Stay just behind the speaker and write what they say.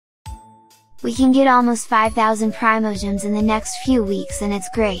We can get almost 5,000 Primogems in the next few weeks and it's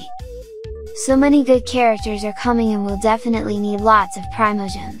great! So many good characters are coming and we'll definitely need lots of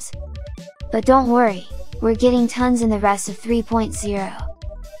Primogems. But don't worry, we're getting tons in the rest of 3.0.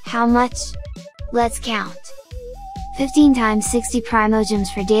 How much? Let's count! 15 times 60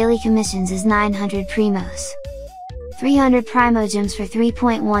 Primogems for daily commissions is 900 Primos. 300 Primogems for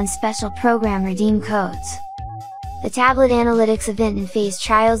 3.1 special program redeem codes. The Tablet Analytics event and Phase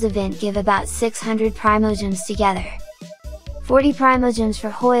Trials event give about 600 Primogems together. 40 Primogems for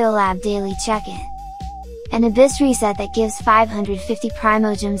Hoyle Lab daily check-in. An Abyss reset that gives 550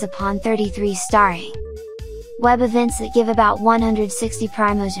 Primogems upon 33 starring. Web events that give about 160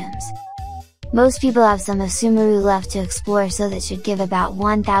 Primogems. Most people have some of Sumeru left to explore, so that should give about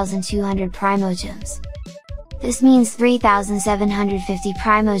 1,200 Primogems. This means 3,750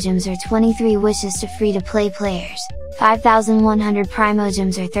 Primogems or 23 wishes to free-to-play players, 5,100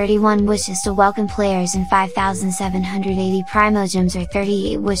 Primogems or 31 wishes to welcome players, and 5,780 Primogems or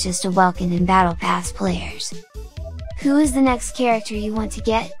 38 wishes to welcome and Battle Pass players. Who is the next character you want to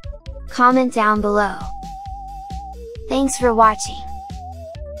get? Comment down below! Thanks for watching!